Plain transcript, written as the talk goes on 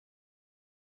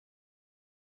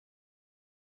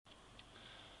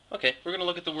Okay, we're going to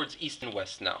look at the words east and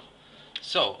west now.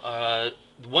 So,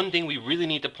 one thing we really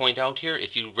need to point out here,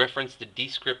 if you reference the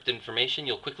Dscript information,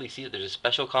 you'll quickly see that there's a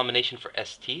special combination for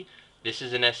ST. This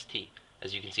is an ST.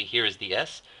 As you can see, here is the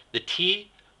S. The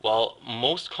T, while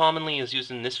most commonly is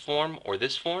used in this form or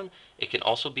this form, it can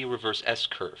also be reverse S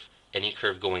curve. Any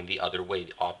curve going the other way,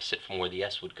 the opposite from where the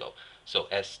S would go. So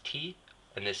ST,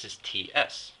 and this is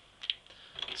TS.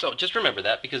 So just remember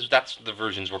that, because that's the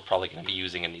versions we're probably going to be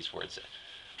using in these words.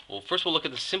 Well, first we'll look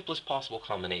at the simplest possible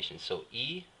combination. So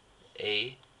E,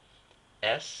 A,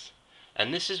 S,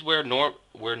 and this is where the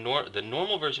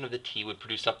normal version of the T would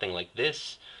produce something like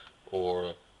this,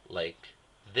 or like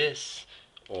this,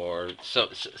 or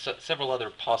several other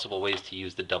possible ways to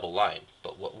use the double line.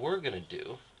 But what we're going to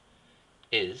do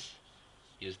is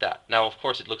use that. Now, of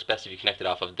course, it looks best if you connect it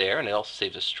off of there, and it also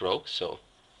saves a stroke, so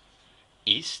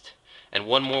east. And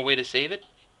one more way to save it,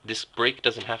 this break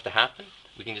doesn't have to happen.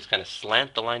 We can just kind of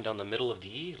slant the line down the middle of the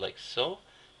E, like so,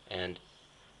 and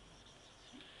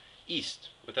east,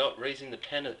 without raising the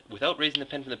pen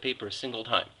from the paper a single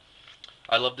time.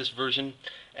 I love this version,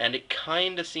 and it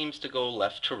kind of seems to go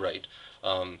left to right.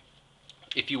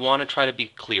 If you want to try to be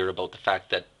clear about the fact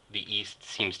that the east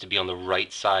seems to be on the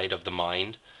right side of the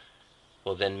mind,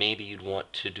 well then maybe you'd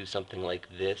want to do something like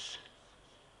this.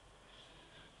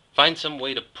 Find some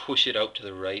way to push it out to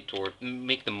the right, or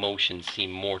make the motion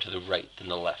seem more to the right than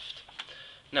the left.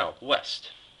 Now,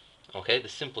 west. Okay, the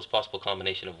simplest possible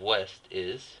combination of west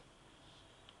is...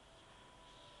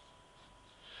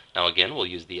 Now again, we'll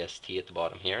use the ST at the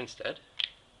bottom here instead.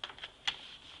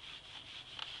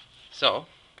 So,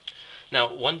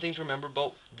 now one thing to remember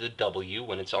about the W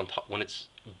when it's on top, when it's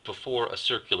before a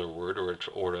circular word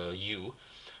or a U,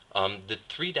 the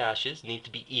three dashes need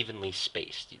to be evenly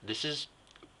spaced. This is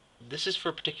for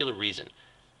a particular reason.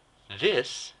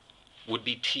 This would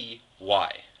be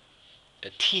TY.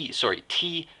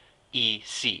 TEC.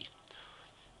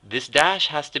 This dash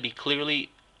has to be clearly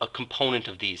a component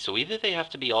of these. So either they have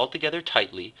to be all together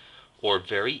tightly or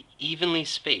very evenly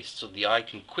spaced, so the eye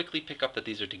can quickly pick up that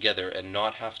these are together and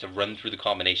not have to run through the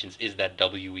combinations. Is that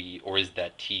WE or is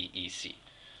that TEC?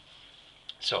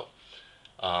 So,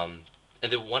 and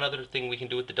then one other thing we can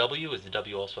do with the W is the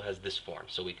W also has this form.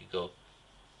 So we could go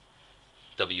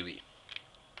WE.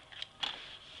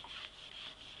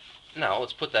 Now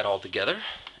let's put that all together,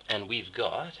 and we've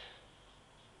got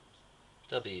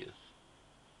W,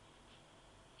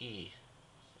 E,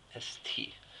 S,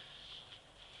 T.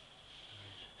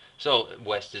 So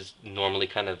west is normally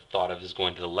kind of thought of as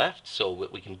going to the left, so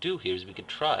what we can do here is we could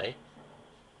try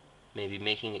maybe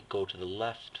making it go to the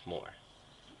left more.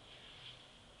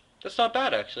 That's not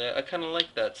bad, actually. I kind of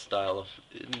like that style.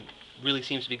 It really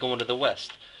seems to be going to the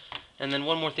west. And then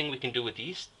one more thing we can do with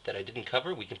east that I didn't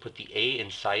cover, we can put the A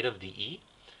inside of the E.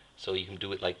 So you can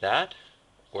do it like that,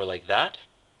 or like that.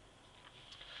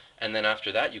 And then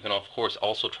after that, you can of course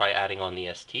also try adding on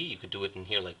the ST. You could do it in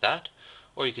here like that,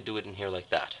 or you could do it in here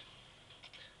like that.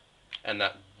 And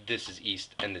that this is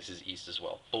east, and this is east as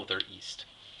well. Both are east.